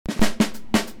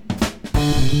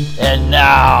And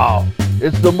now,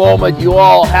 it's the moment you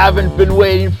all haven't been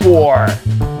waiting for.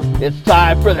 It's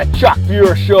time for the Chuck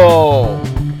Fuhrer Show,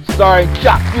 starring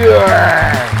Chuck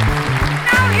Fuhrer.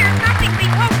 Now here's something we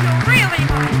hope you'll really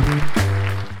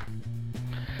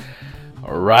like.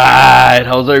 Alright,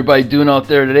 how's everybody doing out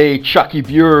there today? Chucky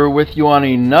Fuhrer with you on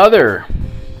another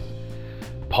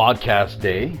podcast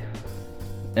day.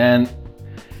 And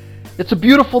it's a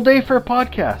beautiful day for a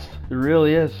podcast. It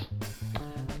really is.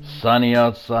 Sunny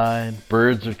outside,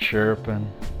 birds are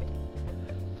chirping.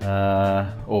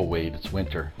 Oh wait, it's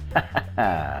winter.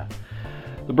 The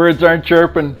birds aren't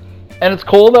chirping, and it's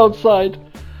cold outside.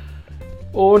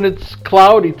 Oh, and it's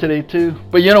cloudy today too.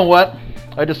 But you know what?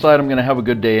 I decide I'm gonna have a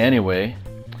good day anyway,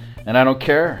 and I don't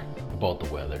care about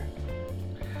the weather.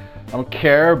 I don't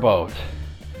care about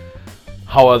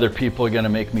how other people are gonna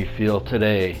make me feel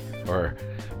today, or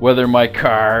whether my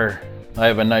car. I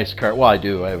have a nice car. Well, I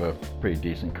do. I have a pretty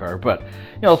decent car. But,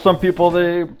 you know, some people,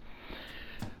 they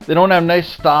don't have nice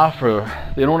stuff, or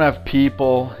they don't have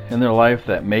people in their life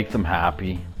that make them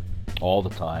happy all the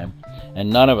time. And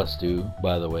none of us do,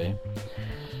 by the way.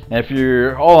 And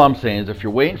all I'm saying is if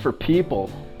you're waiting for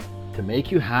people to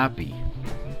make you happy,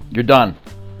 you're done.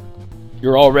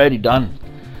 You're already done.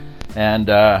 And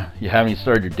you haven't even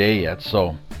started your day yet.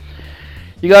 So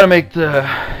you gotta make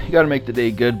the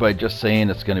day good by just saying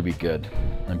it's gonna be good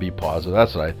and be positive.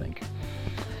 That's what I think.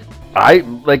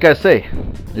 Like I say,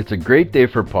 it's a great day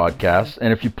for podcasts,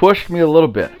 and if you pushed me a little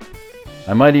bit,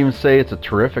 I might even say it's a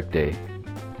terrific day.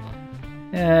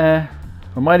 I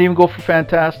might even go for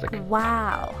fantastic.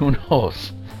 Wow. Who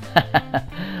knows?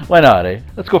 Why not, eh?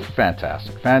 Let's go for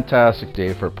fantastic. Fantastic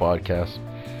day for a podcast.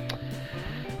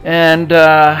 And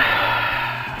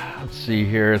let's see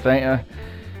here.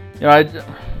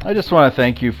 I just want to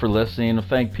thank you for listening.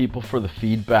 Thank people for the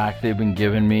feedback they've been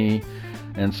giving me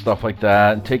and stuff like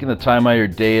that, and taking the time out of your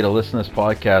day to listen to this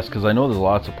podcast, because I know there's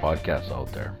lots of podcasts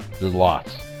out there. There's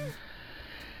lots.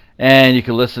 And you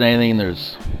can listen to anything.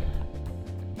 There's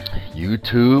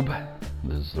YouTube.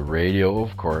 There's the radio,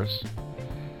 of course.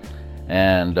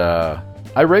 And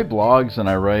I write blogs, and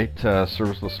I write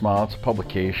Service with a Smile. It's a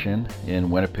publication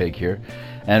in Winnipeg here.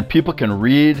 And people can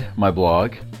read my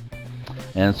blog.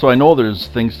 And so I know there's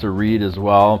things to read as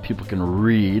well. People can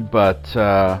read, but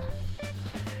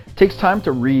it takes time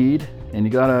to read, and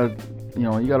you gotta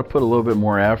put a little bit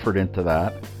more effort into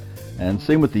that. And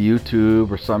same with the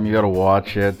YouTube or something, you gotta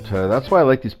watch it. That's why I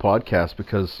like these podcasts,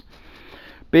 because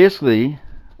basically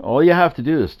all you have to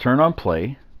do is turn on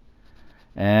play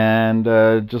and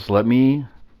just let me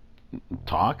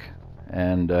talk,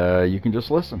 and you can just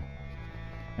listen.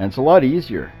 And it's a lot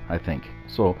easier, I think.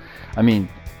 So, I mean,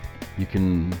 you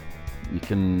can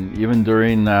even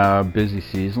during busy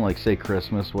season, like say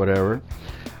Christmas, whatever.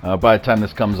 By the time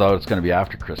this comes out, it's going to be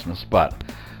after Christmas. But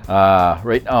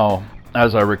right now,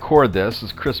 as I record this,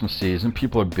 it's Christmas season.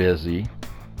 People are busy,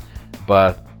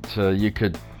 but you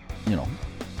could,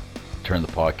 turn the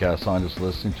podcast on, just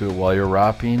listening to it while you're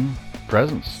wrapping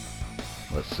presents.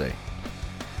 Let's say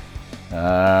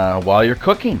while you're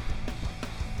cooking,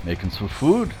 making some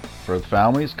food for the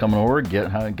families coming over,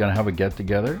 gonna have a get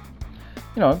together.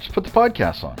 Just put the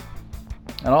podcast on,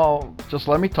 and just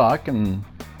let me talk and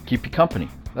keep you company.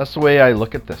 That's the way I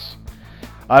look at this.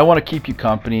 I want to keep you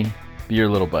company, be your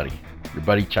little buddy, your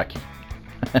buddy Chucky.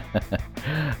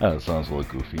 That sounds a little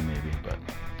goofy maybe, but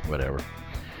whatever.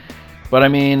 But I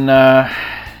mean,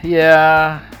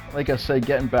 yeah, like I said,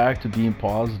 getting back to being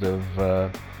positive,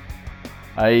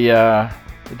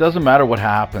 it doesn't matter what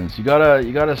happens. You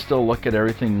gotta still look at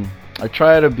everything. I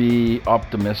try to be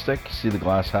optimistic, see the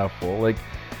glass half full.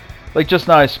 Like just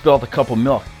now I spilled a cup of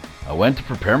milk. I went to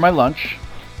prepare my lunch,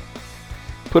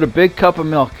 put a big cup of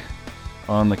milk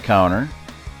on the counter,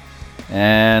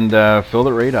 and filled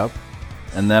it right up.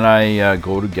 And then I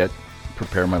go to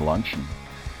prepare my lunch, and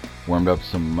warmed up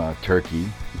some turkey.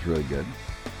 It was really good.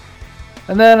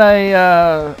 And then I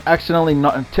accidentally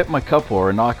tip my cup over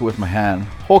and knock it with my hand.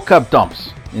 Whole cup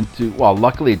dumps into, well,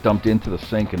 luckily it dumped into the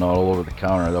sink and not all over the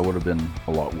counter. That would have been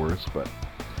a lot worse, but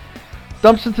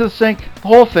dumps into the sink, the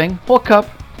whole thing, whole cup,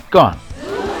 gone.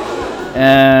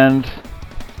 And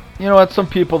you know what? Some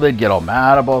people, they'd get all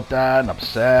mad about that and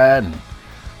upset. And,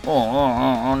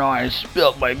 oh no, I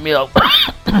spilled my milk.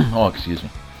 Oh, excuse me.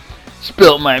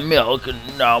 Spilled my milk and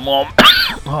now I'm all...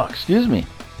 Oh, excuse me.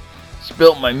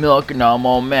 Spilled my milk and now I'm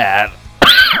all mad.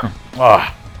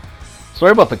 Oh,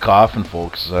 sorry about the coughing,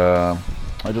 folks.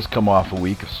 I just come off a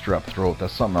week of strep throat.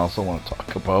 That's something else I want to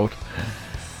talk about.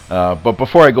 But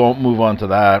before I move on to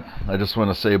that, I just want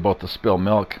to say about the spilled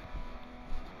milk.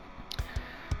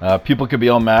 People could be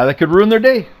all mad. That could ruin their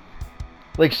day.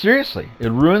 Like seriously,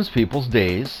 it ruins people's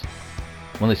days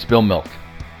when they spill milk.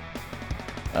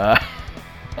 Uh,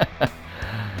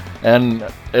 and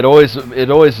it always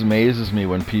amazes me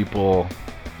when people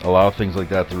allow things like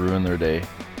that to ruin their day.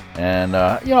 And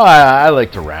I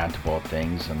like to rant about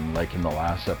things. And like in the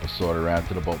last episode, I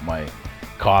ranted about my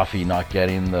coffee not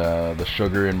getting the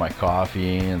sugar in my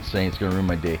coffee and saying it's gonna ruin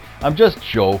my day. I'm just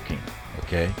joking,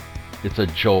 okay? It's a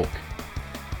joke.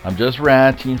 I'm just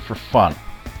ranting for fun,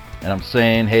 and I'm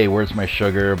saying, hey, where's my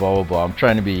sugar? Blah blah blah. I'm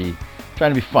trying to be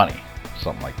funny,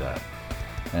 something like that.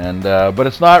 And but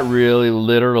it's not really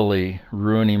literally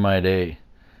ruining my day.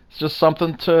 It's just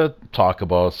something to talk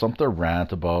about, something to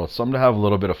rant about, something to have a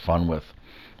little bit of fun with,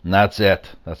 and that's it.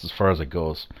 That's as far as it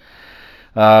goes.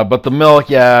 But the milk,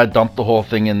 yeah, I dumped the whole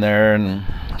thing in there, and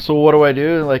so what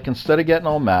do? Like instead of getting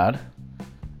all mad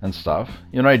and stuff,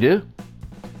 you know what I do?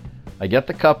 I get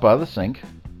the cup out of the sink,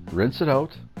 rinse it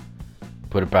out,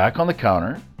 put it back on the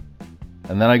counter,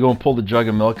 and then I go and pull the jug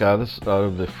of milk out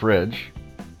of the fridge,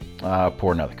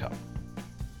 pour another cup.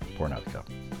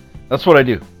 That's what I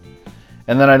do.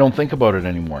 And then I don't think about it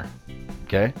anymore.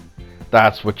 Okay?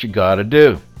 That's what you gotta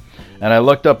do. And I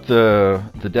looked up the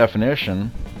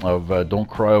definition of don't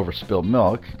cry over spilt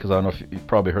milk, because I don't know if you've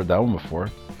probably heard that one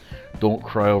before. Don't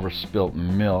cry over spilt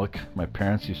milk. My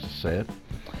parents used to say it.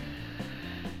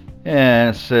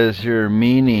 And it says here,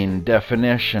 meaning,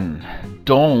 definition,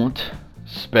 don't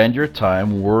spend your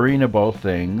time worrying about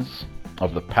things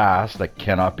of the past that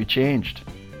cannot be changed.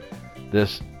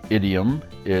 This idiom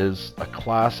is a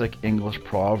classic English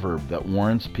proverb that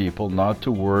warns people not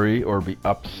to worry or be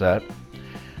upset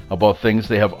about things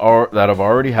that have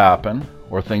already happened,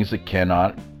 or things that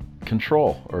cannot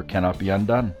control or cannot be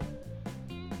undone.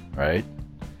 Right?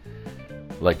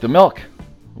 Like the milk.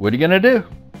 What are you going to do?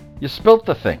 You spilt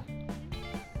the thing.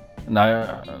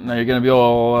 Now you're going to be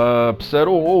all upset.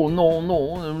 Oh,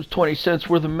 no, it was 20 cents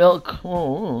worth of milk.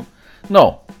 Oh.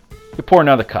 No, you pour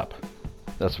another cup.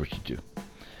 That's what you do.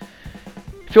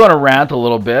 If you want to rant a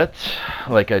little bit,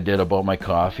 like I did about my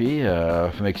coffee,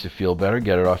 if it makes you feel better,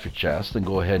 get it off your chest, then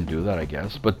go ahead and do that, I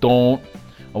guess. But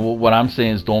what I'm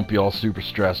saying is don't be all super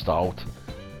stressed out.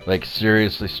 Like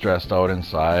seriously stressed out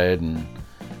inside and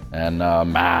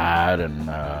mad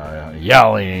and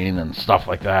yelling and stuff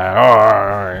like that.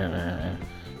 Oh,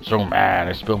 so mad,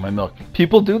 I spilled my milk.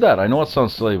 People do that. I know it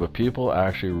sounds silly, but people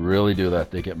actually really do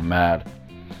that. They get mad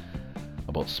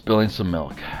about spilling some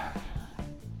milk.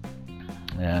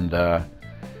 And I'm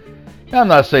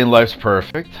not saying life's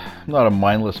perfect. I'm not a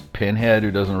mindless pinhead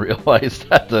who doesn't realize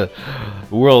that the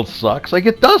world sucks. Like,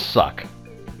 it does suck.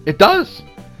 It does.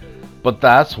 But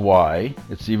that's why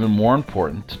it's even more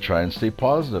important to try and stay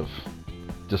positive,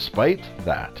 despite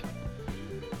that.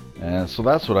 And so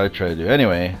that's what I try to do.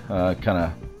 Anyway, kind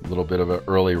of a little bit of an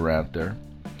early rant there.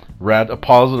 A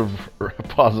positive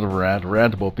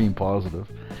rant about being positive.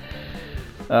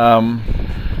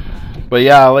 But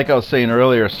yeah, like I was saying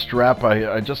earlier, strep,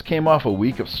 I just came off a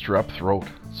week of strep throat.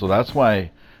 So that's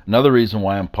why, another reason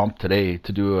why I'm pumped today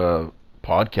to do a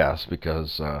podcast,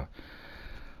 because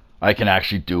I can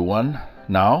actually do one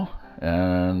now.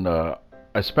 And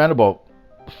I spent about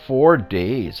 4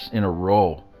 days in a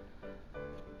row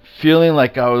feeling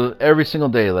like I was, every single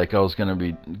day, like I was gonna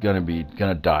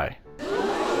die.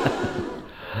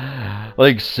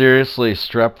 Like seriously,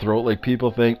 strep throat. Like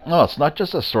people think, no, it's not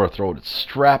just a sore throat, it's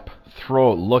strep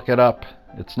throat. Look it up.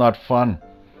 It's not fun.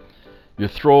 Your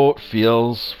throat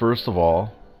feels, first of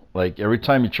all, like every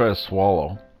time you try to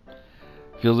swallow,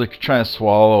 feels like you're trying to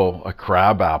swallow a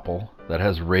crab apple that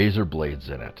has razor blades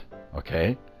in it.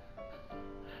 Okay?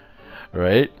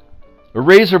 Right? A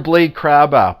razor blade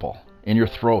crab apple in your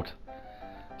throat.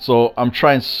 So I'm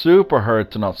trying super hard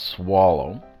to not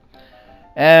swallow.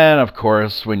 And of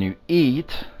course, when you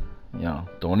eat,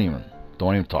 don't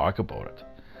even talk about it.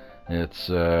 It's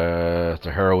a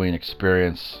harrowing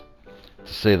experience,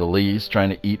 to say the least, trying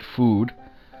to eat food.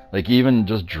 Like even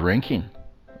just drinking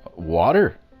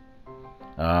water.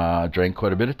 Drank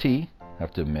quite a bit of tea,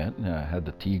 have to admit. I had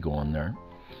the tea going there.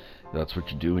 That's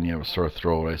what you do when you have a sore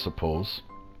throat, I suppose.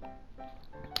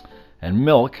 And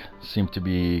milk seemed to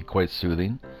be quite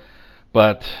soothing.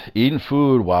 But eating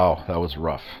food, wow, that was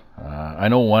rough. I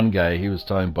know one guy, he was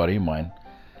telling a buddy of mine,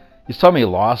 he's telling me he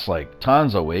lost like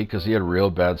tons of weight because he had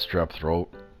real bad strep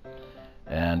throat.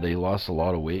 And he lost a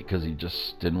lot of weight because he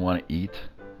just didn't want to eat.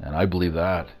 And I believe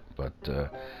that. But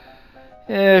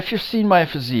if you've seen my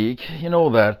physique, you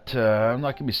know that I'm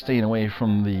not going to be staying away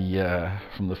from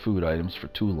the food items for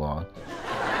too long.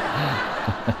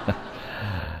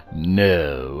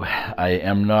 No, I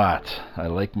am not. I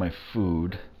like my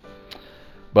food.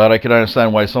 But I can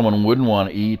understand why someone wouldn't want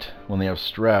to eat when they have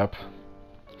strep.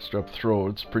 Strep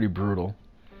throat. It's pretty brutal.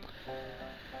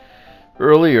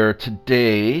 Earlier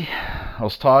today, I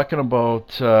was talking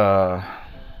about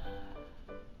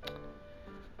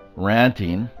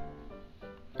ranting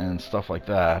and stuff like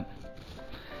that.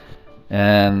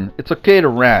 And it's okay to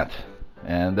rant.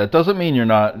 And that doesn't mean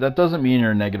you're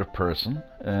a negative person.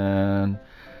 And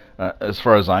as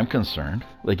far as I'm concerned,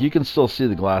 like, you can still see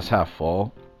the glass half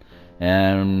full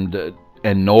and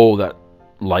know that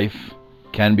life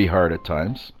can be hard at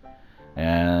times,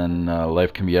 and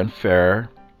life can be unfair,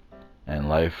 and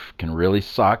life can really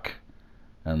suck,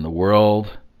 and the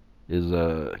world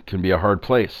can be a hard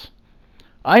place.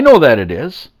 I know that it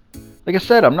is. Like I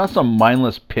said, I'm not some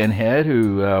mindless pinhead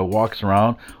who walks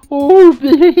around, oh,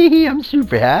 I'm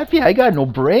super happy, I got no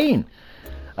brain,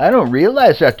 I don't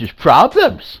realize that there's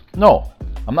problems. No,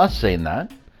 I'm not saying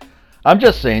that. I'm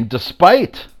just saying,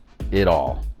 despite it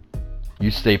all,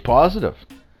 you stay positive.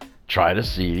 Try to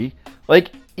see,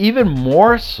 like, even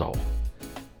more so,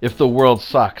 if the world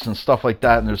sucks and stuff like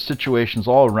that, and there's situations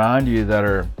all around you that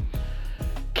are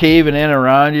caving in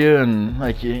around you, and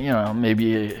like, you know,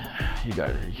 maybe you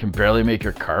can barely make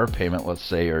your car payment, let's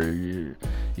say, or you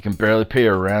can barely pay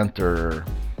your rent, or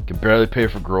you can barely pay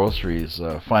for groceries,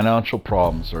 financial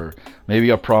problems, or maybe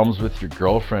you got problems with your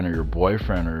girlfriend or your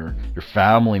boyfriend or your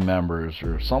family members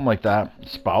or something like that,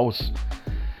 spouse.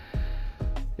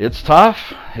 It's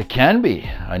tough. It can be.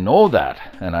 I know that.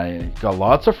 And I got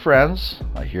lots of friends.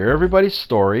 I hear everybody's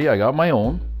story. I got my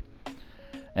own.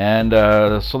 And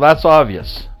so that's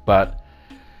obvious. But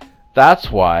that's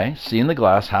why seeing the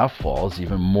glass half full is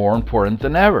even more important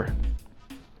than ever.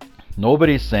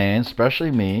 Nobody's saying, especially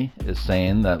me, is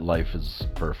saying that life is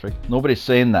perfect. Nobody's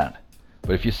saying that.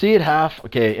 But if you see it half,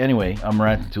 okay, anyway, I'm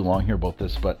ranting too long here about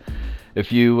this, but if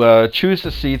you choose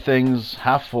to see things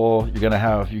half full, you're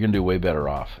gonna do way better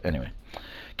off. Anyway,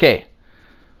 okay.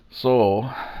 So,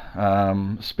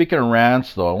 speaking of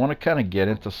rants, though, I want to kind of get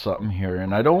into something here,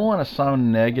 and I don't want to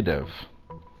sound negative.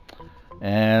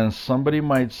 And somebody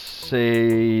might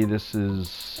say this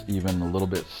is even a little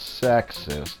bit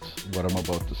sexist, what I'm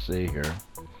about to say here.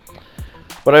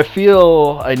 But I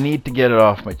feel I need to get it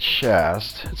off my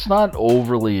chest. It's not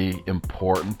overly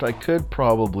important. I could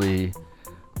probably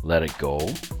let it go.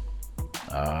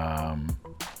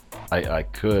 I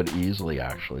could easily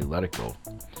actually let it go.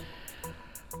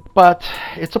 But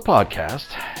it's a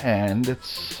podcast, and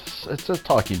it's a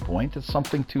talking point. It's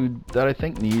something that I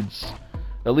think needs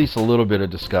at least a little bit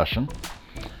of discussion.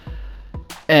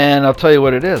 And I'll tell you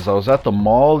what it is. I was at the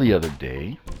mall the other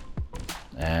day,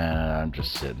 and I'm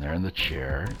just sitting there in the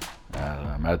chair.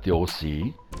 I'm at the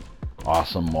OC.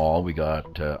 Awesome mall. We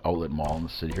got Outlet Mall in the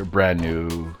city here. Brand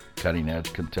new, cutting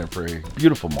edge, contemporary,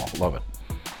 beautiful mall. Love it.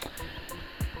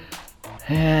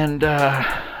 And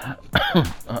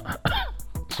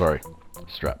sorry,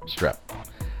 strep.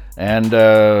 And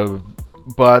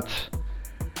but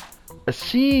I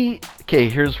see. Okay,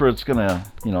 here's where it's gonna,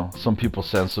 some people,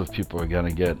 sensitive people, are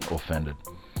gonna get offended.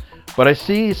 But I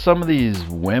see some of these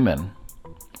women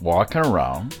walking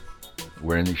around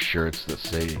wearing these shirts that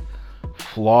say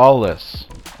flawless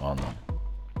on them.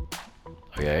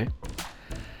 Okay?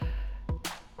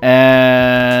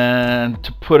 And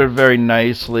to put it very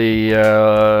nicely,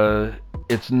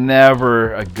 it's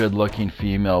never a good looking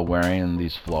female wearing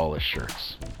these flawless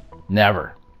shirts.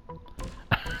 Never.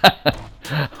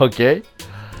 Okay?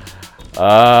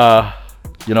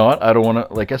 You know what? I don't want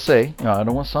to, like I say, I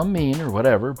don't want to sound mean or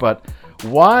whatever, but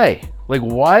why? Like,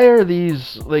 why are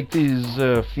these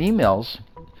females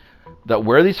that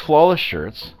wear these flawless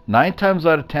shirts, 9 times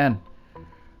out of 10,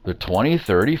 they're 20,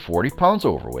 30, 40 pounds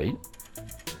overweight,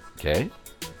 okay?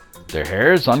 Their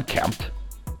hair is unkempt.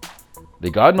 They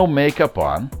got no makeup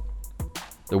on.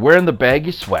 They're wearing the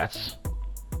baggy sweats.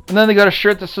 And then they got a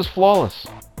shirt that says flawless.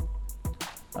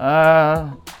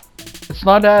 It's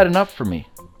not adding up for me.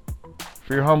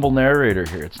 For your humble narrator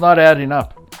here. It's not adding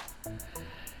up.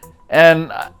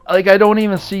 And, like, I don't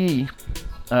even see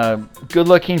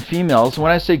good-looking females.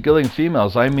 When I say good-looking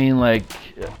females, I mean, like,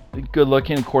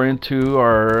 good-looking according to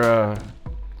our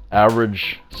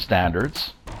average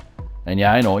standards. And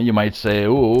yeah, I know, you might say,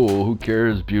 oh, who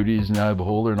cares, beauty's in the eye of the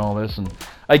beholder and all this. And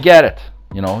I get it.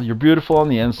 You're beautiful on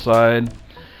the inside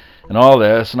and all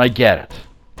this, and I get it.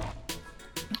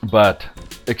 But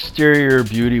exterior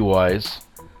beauty-wise,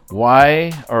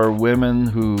 why are women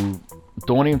who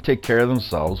don't even take care of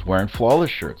themselves wearing flawless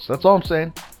shirts? That's all I'm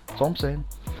saying. That's all I'm saying.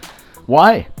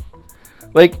 Why?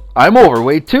 Like, I'm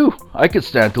overweight too. I could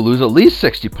stand to lose at least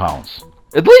 60 pounds.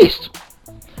 At least.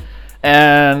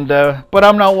 And, but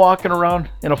I'm not walking around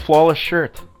in a flawless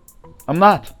shirt. I'm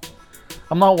not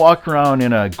walking around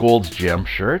in a Gold's Gym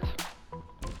shirt.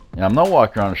 And I'm not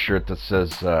walking around a shirt that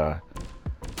says,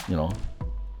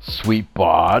 sweet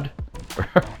bod,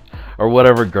 or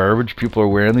whatever garbage people are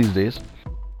wearing these days.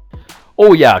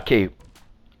 Oh yeah, okay.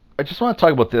 I just want to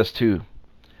talk about this too.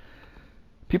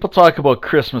 People talk about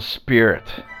Christmas spirit,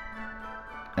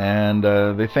 and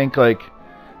they think like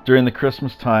during the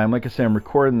Christmas time, like I say, I'm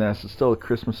recording this, it's still a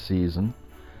Christmas season.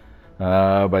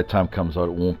 By the time it comes out,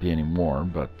 it won't be anymore,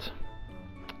 but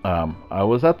I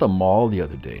was at the mall the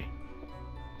other day,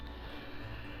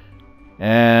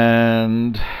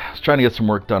 and I was trying to get some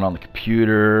work done on the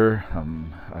computer.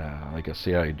 Like I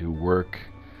say, I do work,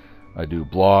 I do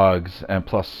blogs, and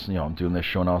plus, I'm doing this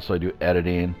show now, so I do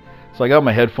editing. So I got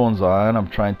my headphones on, I'm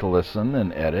trying to listen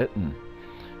and edit,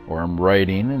 or I'm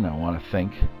writing, and I want to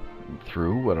think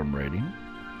through what I'm writing.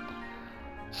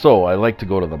 So I like to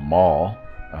go to the mall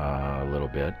a little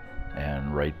bit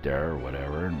and write there or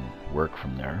whatever and work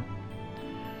from there.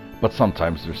 But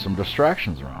sometimes there's some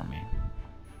distractions around me.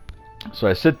 So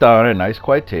I sit down at a nice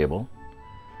quiet table,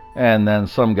 and then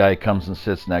some guy comes and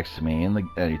sits next to me, and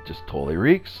he just totally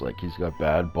reeks. Like he's got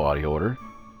bad body odor.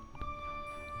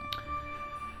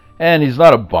 And he's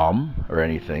not a bum or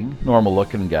anything, normal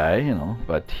looking guy,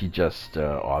 but he just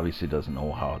obviously doesn't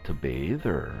know how to bathe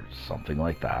or something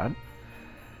like that.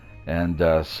 And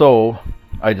so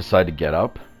I decided to get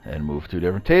up and move to a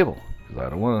different table, because I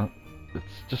don't want to,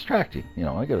 it's distracting.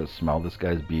 I got to smell this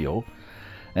guy's BO.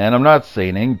 And I'm not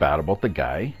saying anything bad about the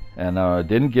guy, and I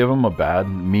didn't give him a bad,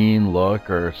 mean look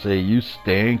or say you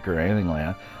stink or anything like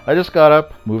that. I just got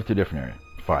up, moved to a different area.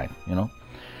 Fine,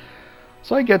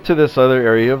 So I get to this other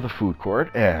area of the food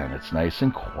court, and it's nice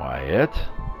and quiet,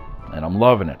 and I'm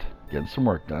loving it, getting some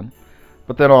work done.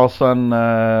 But then all of a sudden,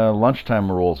 lunchtime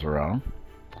rolls around,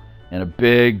 and a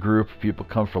big group of people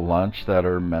come for lunch that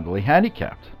are mentally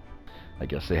handicapped. I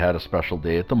guess they had a special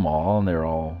day at the mall, and they're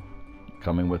all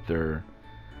coming with their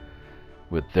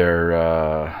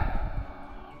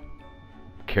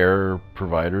care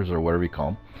providers, or whatever you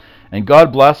call them. And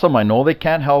God bless them, I know they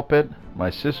can't help it. My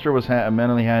sister was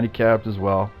mentally handicapped as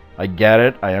well. I get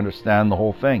it, I understand the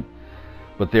whole thing.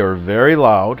 But they were very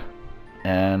loud,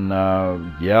 and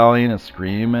yelling and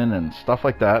screaming and stuff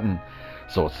like that, and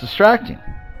so it's distracting.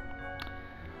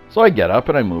 So I get up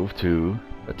and I move to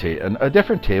a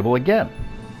different table again,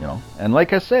 and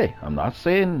like I say, I'm not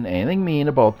saying anything mean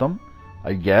about them.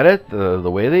 I get it,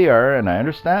 the way they are, and I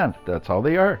understand that's how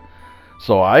they are.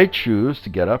 So I choose to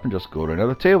get up and just go to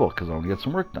another table, because I want to get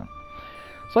some work done.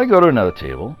 So I go to another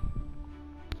table.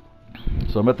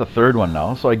 So I'm at the third one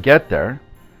now. So I get there,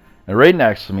 and right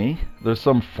next to me, there's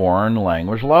some foreign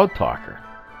language loud talker.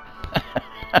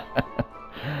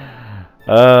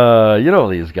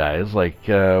 These guys, like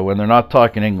when they're not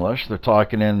talking English, they're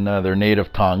talking in their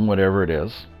native tongue, whatever it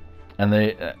is. And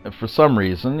they, for some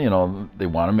reason, they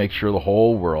want to make sure the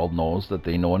whole world knows that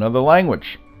they know another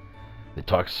language. They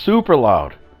talk super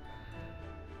loud.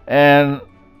 And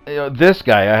this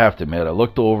guy, I have to admit, I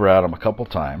looked over at him a couple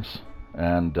times,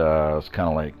 and I was kind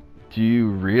of like, do you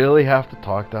really have to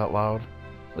talk that loud?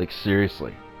 Like,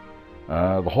 seriously.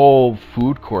 The whole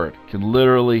food court can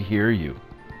literally hear you.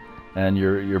 And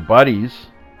your buddies,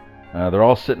 they're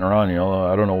all sitting around,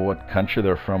 I don't know what country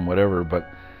they're from, whatever, but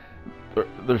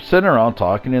they're sitting around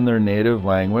talking in their native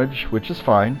language, which is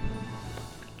fine.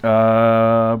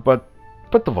 But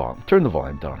turn the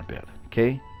volume down a bit,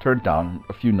 okay? Turn it down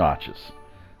a few notches,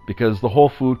 because the whole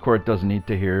food court doesn't need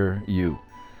to hear you.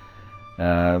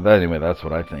 Anyway, that's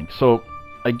what I think. So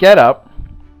I get up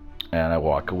and I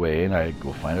walk away, and I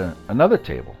go find another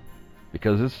table,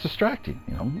 because it's distracting.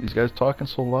 These guys talking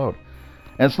so loud,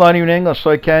 and it's not even English,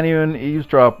 so I can't even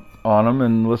eavesdrop on them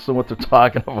and listen to what they're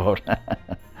talking about.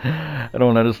 I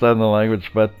don't understand the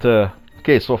language, but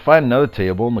okay, so I find another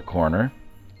table in the corner,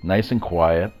 nice and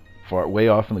quiet, way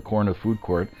off in the corner of the food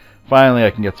court. Finally,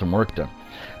 I can get some work done.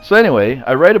 So anyway,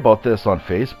 I write about this on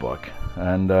Facebook,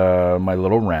 and my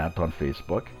little rant on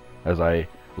Facebook, as I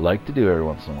like to do every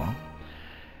once in a while.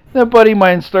 And a buddy of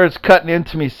mine starts cutting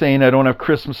into me saying I don't have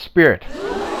Christmas spirit.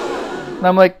 And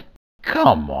I'm like,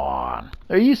 come on,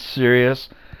 are you serious?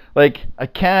 Like, I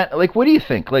can't, like, what do you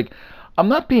think? Like, I'm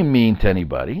not being mean to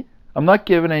anybody. I'm not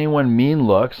giving anyone mean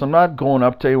looks. I'm not going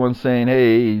up to anyone saying,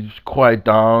 hey, quiet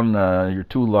down, you're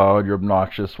too loud, you're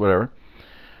obnoxious, whatever.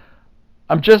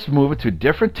 I'm just moving to a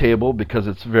different table because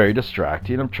it's very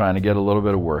distracting. I'm trying to get a little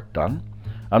bit of work done.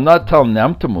 I'm not telling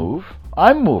them to move.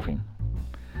 I'm moving.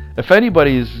 If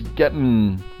anybody's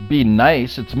being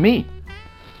nice, it's me.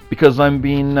 Because I'm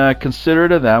being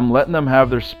considerate of them, letting them have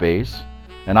their space,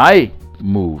 and I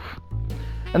move.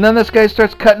 And then this guy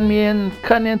starts cutting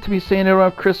into me, saying I don't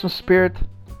have Christmas spirit.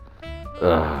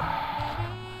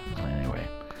 Anyway,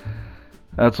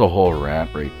 That's a whole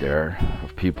rant right there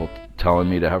of people telling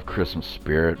me to have Christmas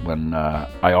spirit when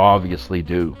I obviously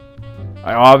do.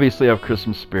 I obviously have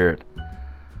Christmas spirit.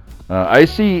 I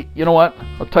see, you know what?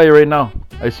 I'll tell you right now.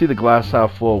 I see the glass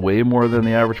half full way more than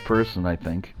the average person, I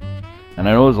think. And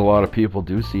I know there's a lot of people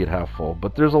do see it half full,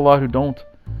 but there's a lot who don't.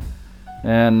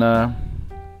 And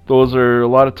those are, a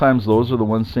lot of times, those are the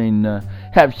ones saying,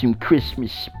 have some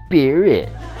Christmas spirit.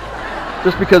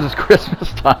 Just because it's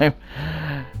Christmas time,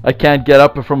 I can't get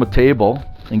up from a table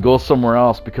and go somewhere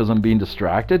else because I'm being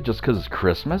distracted just because it's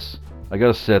Christmas. I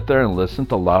gotta sit there and listen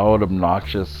to loud,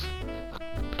 obnoxious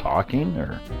talking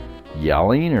or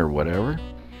yelling or whatever.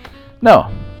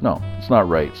 No, it's not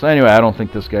right. So anyway, I don't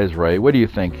think this guy's right. What do you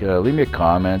think? Leave me a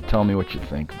comment. Tell me what you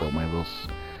think about my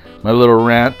little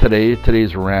rant today.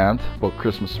 Today's rant about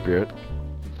Christmas spirit.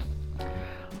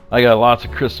 I got lots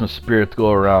of Christmas spirit to go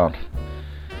around.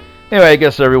 Anyway, I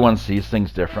guess everyone sees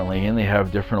things differently and they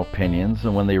have different opinions.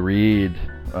 And when they read,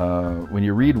 when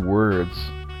you read words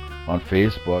on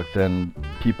Facebook, then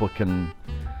people can,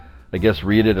 I guess,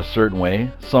 read it a certain way.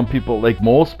 Some people, like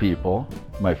most people,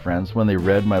 my friends, when they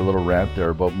read my little rant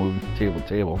there about moving from table to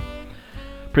table,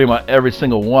 pretty much every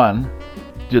single one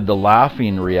did the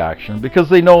laughing reaction because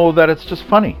they know that it's just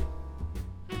funny.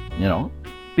 You know,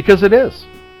 because it is.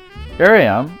 Here I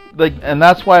am, like, and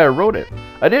that's why I wrote it.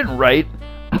 I didn't write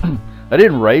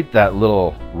that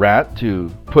little rant to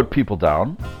put people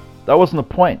down. That wasn't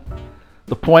the point.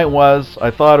 The point was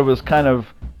I thought it was kind of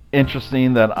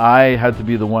interesting that I had to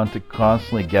be the one to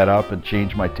constantly get up and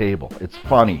change my table. It's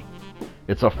funny.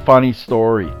 It's a funny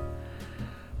story.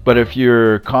 But if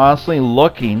you're constantly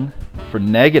looking for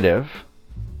negative,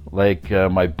 like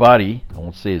my buddy, I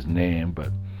won't say his name,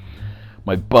 but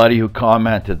my buddy who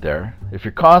commented there, if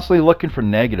you're constantly looking for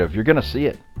negative, you're going to see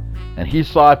it. And he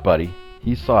saw it, buddy.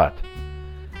 He saw it.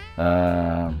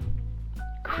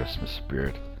 Christmas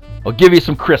spirit. I'll give you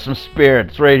some Christmas spirit.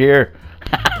 It's right here.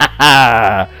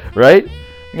 Right?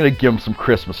 I'm going to give him some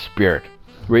Christmas spirit.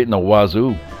 Right in the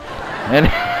wazoo. And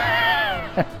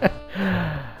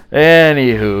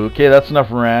anywho, okay, that's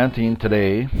enough ranting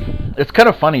today. It's kind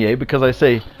of funny, because I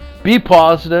say, be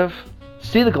positive,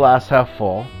 see the glass half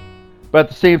full, but at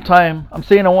the same time, I'm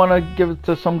saying I want to give it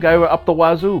to some guy up the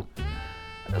wazoo.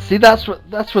 See, that's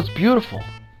what's beautiful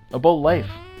about life.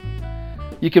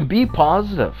 You can be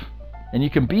positive and you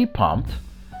can be pumped,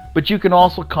 but you can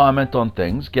also comment on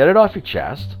things, get it off your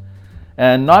chest,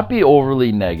 and not be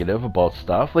overly negative about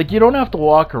stuff. Like, you don't have to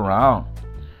walk around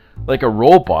like a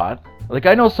robot. Like,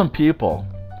 I know some people,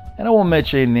 and I won't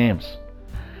mention any names,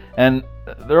 and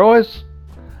they're always,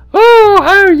 oh,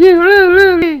 how are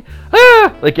you?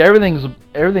 Like,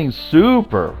 everything's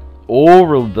super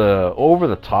over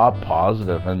the top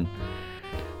positive, and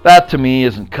that to me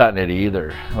isn't cutting it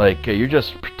either. Like, you're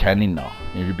just pretending now.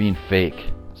 You're being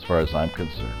fake, as far as I'm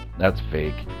concerned. That's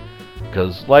fake,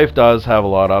 because life does have a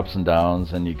lot of ups and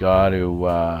downs, and you got to.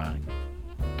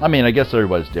 I mean, I guess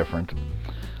everybody's different.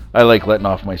 I like letting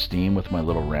off my steam with my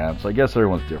little rants. I guess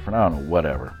everyone's different. I don't know,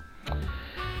 whatever.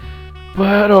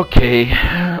 But okay.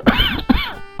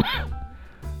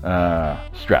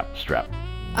 Strep.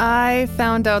 I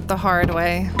found out the hard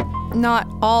way. Not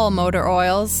all motor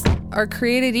oils are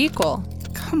created equal.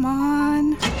 Come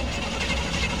on.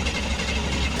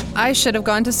 I should have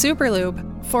gone to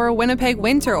Superlube for a Winnipeg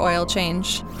winter oil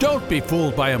change. Don't be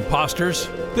fooled by imposters.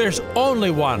 There's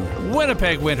only one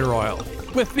Winnipeg winter oil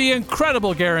with the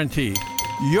incredible guarantee.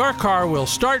 Your car will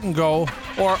start and go,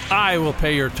 or I will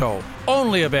pay your tow.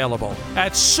 Only available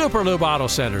at Superlube Auto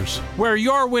Centers, where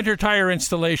your winter tire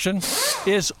installation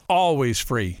is always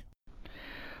free.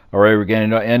 All right, we're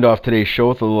going to end off today's show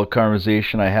with a little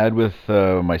conversation I had with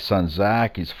my son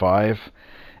Zach. He's 5,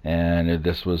 and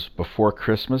this was before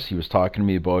Christmas. He was talking to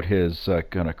me about his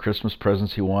kind of Christmas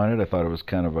presents he wanted. I thought it was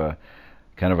kind of a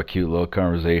cute little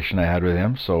conversation I had with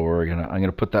him. So I'm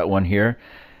gonna put that one here,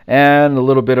 and a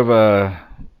little bit of a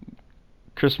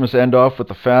Christmas end off with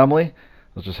the family.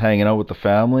 I was just hanging out with the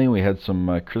family. We had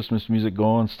some Christmas music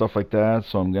going, stuff like that.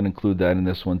 So I'm gonna include that in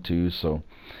this one too. So.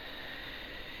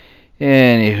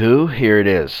 Anywho, here it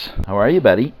is. How are you,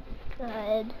 buddy?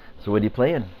 Good. So what are you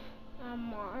playing?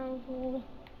 Marvel.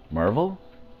 Marvel?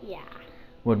 Yeah.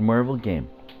 What Marvel game?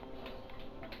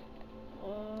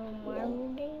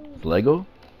 Marvel games. Lego?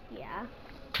 Yeah.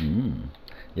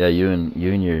 Yeah, you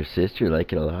and your sister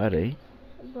like it a lot, eh?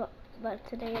 But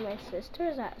today my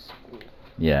sister's at school.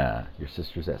 Yeah, your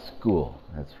sister's at school.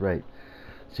 That's right.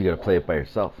 So you gotta play it by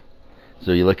yourself.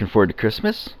 So you looking forward to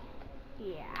Christmas?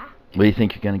 Yeah. What do you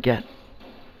think you're gonna get?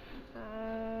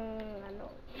 I don't know.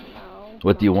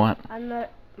 What do you want?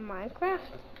 Minecraft.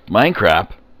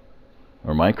 Minecraft?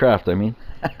 Or Minecraft, I mean.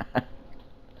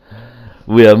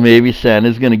 Well, maybe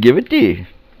Santa's gonna give it to you.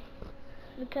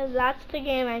 Because that's the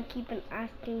game I keep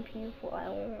asking people I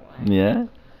want. Yeah?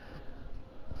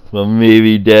 Well,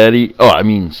 maybe Daddy... Oh, I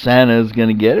mean, Santa's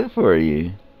gonna get it for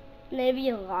you. Maybe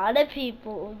a lot of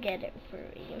people will get it for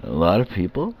you. A lot of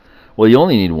people? Well, you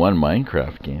only need one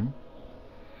Minecraft game.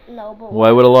 No, but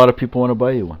Why would a lot of people want to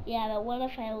buy you one? Yeah, but what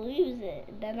if I lose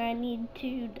it? Then I need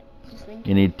two. Just in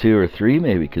You need 2 or 3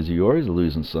 maybe, because you're always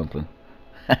losing something.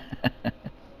 Hey,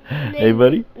 Maybe-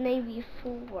 buddy? Maybe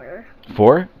 4.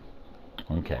 4?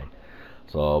 Okay.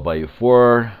 So I'll buy you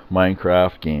 4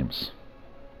 Minecraft games.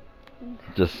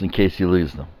 Just in case you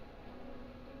lose them.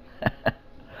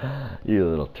 You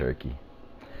little turkey.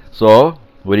 So,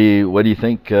 what do you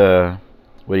think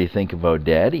what do you think about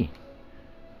Daddy?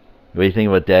 What do you think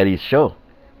about Daddy's show?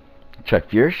 Chuck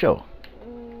Pure show.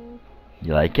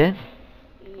 You like it?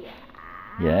 Yeah.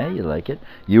 Yeah, you like it?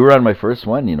 You were on my first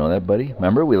one, you know that, buddy?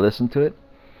 Remember we listened to it?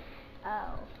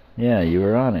 Oh. Yeah, you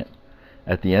were on it.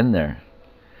 At the end there.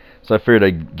 So I figured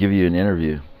I'd give you an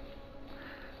interview.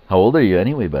 How old are you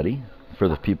anyway, buddy? For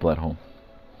the people at home.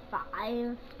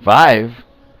 5. 5?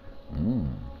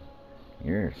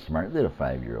 You're a smart little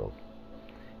 5-year-old.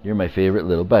 You're my favorite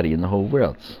little buddy in the whole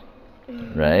world.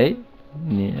 Right?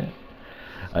 Yeah.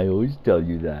 I always tell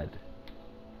you that.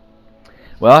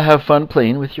 Well, have fun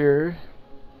playing with your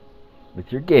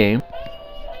game.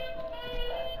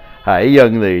 Hi,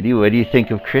 young lady. What do you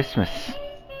think of Christmas?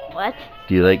 What?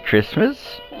 Do you like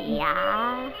Christmas?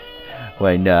 Yeah.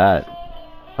 Why not?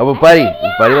 How about Buddy?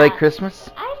 Does Buddy like Christmas?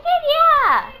 I said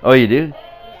yeah. Oh, you do?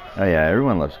 Oh, yeah.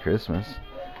 Everyone loves Christmas.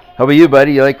 How about you,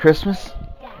 Buddy? You like Christmas?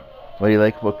 Yeah. What do you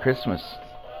like about Christmas?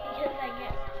 Because I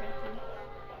get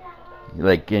presents. You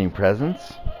like getting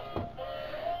presents?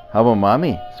 How about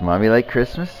Mommy? Does Mommy like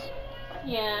Christmas?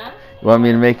 Yeah. You want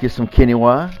me to make you some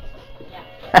quinoa?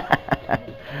 Yeah.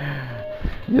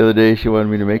 The other day she wanted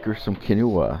me to make her some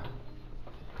quinoa.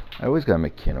 I always gotta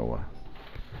make quinoa.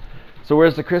 So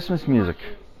where's the Christmas music?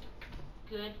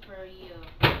 Good for you.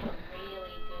 Really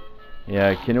good.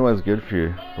 Yeah, quinoa is good for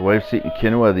you. The wife's eating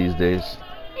quinoa these days.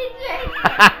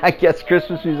 It's I guess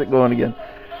Christmas music going again.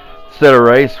 Instead of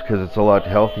rice, because it's a lot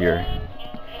healthier.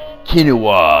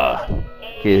 Quinoa.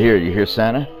 Okay, here, do you hear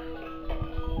Santa?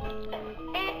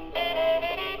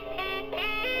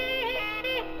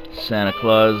 Santa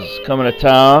Claus is coming to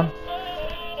town.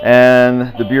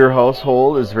 And the Beer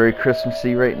household is very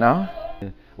Christmassy right now.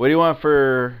 What do you want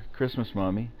for Christmas,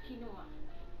 Mommy?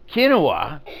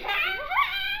 Quinoa.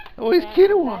 Always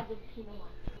quinoa.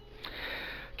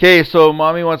 Okay, so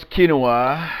Mommy wants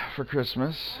quinoa for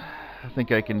Christmas. I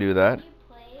think I can do that.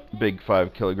 Big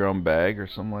 5-kilogram bag or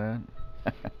something like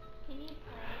that.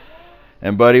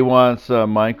 And Buddy wants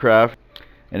Minecraft.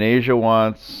 And Asia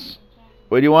wants...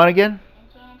 What do you want again?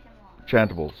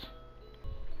 Enchantables.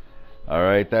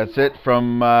 Alright, that's it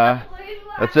from the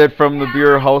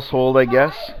Beer household, I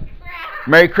guess.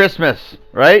 Merry Christmas,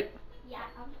 right? Yeah,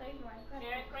 I'm saying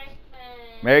Merry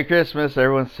Christmas. Merry Christmas.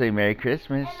 Everyone say Merry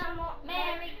Christmas.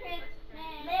 Merry Christmas.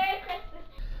 Merry Christmas.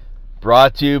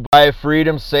 Brought to you by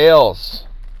Freedom Sales.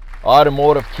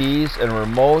 Automotive keys and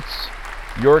remotes.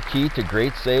 Your key to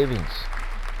great savings.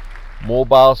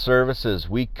 Mobile services.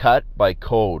 We cut by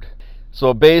code.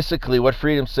 So basically what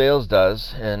Freedom Sales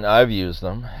does, and I've used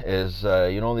them, is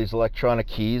you know these electronic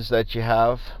keys that you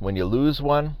have when you lose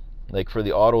one, like for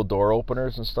the auto door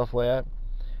openers and stuff like that,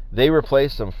 they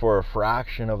replace them for a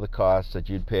fraction of the cost that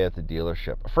you'd pay at the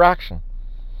dealership. A fraction.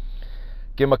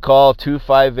 Give them a call,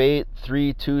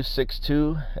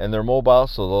 258-3262, and they're mobile,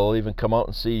 so they'll even come out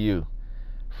and see you.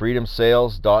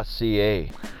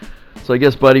 freedomsales.ca. So I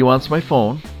guess Buddy wants my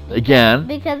phone again.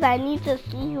 Because I need to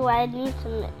see who I need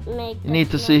to make. You need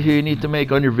to see who you need to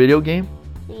make on your video game?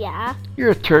 Yeah.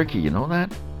 You're a turkey, you know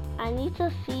that? I need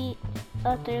to see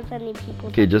if there's any people.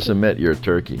 Okay, just admit you're a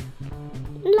turkey.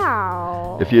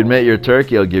 No. If you admit you're a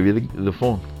turkey, I'll give you the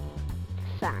phone.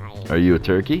 Fine. Are you a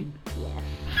turkey? Yes.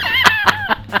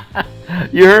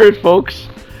 You heard it, folks.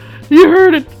 You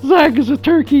heard it. Zach is a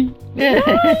turkey. No,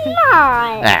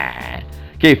 I'm not.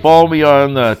 Okay, follow me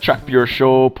on the Chuck Pure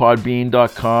Show,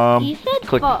 podbean.com. You said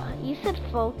Click. you said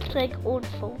folks like old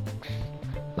folks.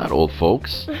 Not old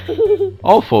folks.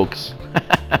 All folks.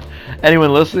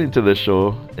 Anyone listening to this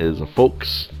show is a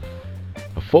folks.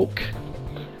 A folk.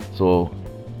 So,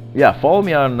 yeah, follow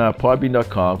me on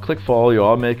podbean.com. Click follow. You're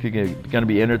all going to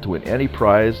be entered to win any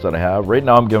prize that I have. Right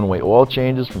now I'm giving away oil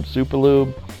changes from Super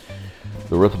Lube.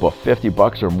 They're worth about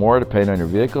 $50 or more depending on your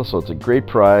vehicle, so it's a great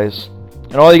prize.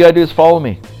 And all you gotta do is follow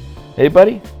me. Hey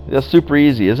buddy, that's super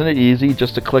easy. Isn't it easy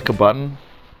just to click a button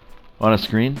on a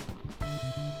screen?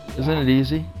 Isn't it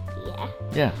easy? Yeah.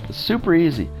 Yeah, it's super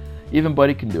easy. Even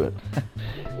Buddy can do it.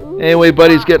 Anyway,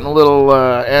 Buddy's getting a little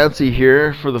antsy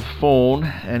here for the phone,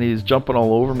 and he's jumping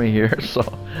all over me here, so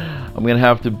I'm going to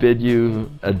have to bid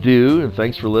you adieu, and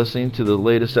thanks for listening to the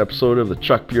latest episode of the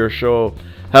Chuck Pure Show.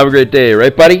 Have a great day,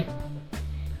 right, Buddy?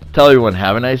 Tell everyone,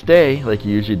 have a nice day, like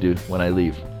you usually do when I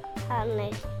leave. Have a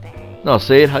nice day. No,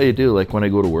 say it how you do, like when I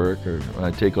go to work or when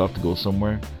I take off to go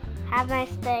somewhere. Have a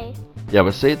nice day. Yeah,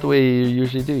 but say it the way you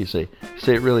usually do. You say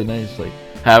it really nice, like,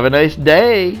 have a nice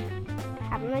day.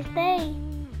 Have a nice day.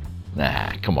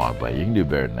 Nah, come on, buddy. You can do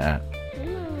better than that.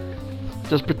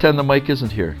 Just pretend the mic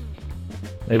isn't here.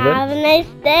 Hey, buddy? Have a nice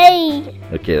day.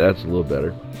 Okay, that's a little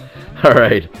better. All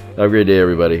right. Have a great day,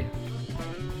 everybody.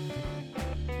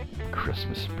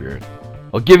 Christmas spirit.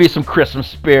 I'll give you some Christmas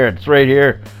spirit. It's right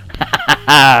here.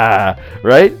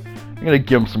 Right? I'm going to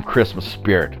give him some Christmas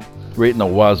spirit. Right in the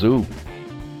wazoo.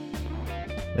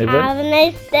 Hey, buddy? Have a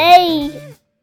nice day.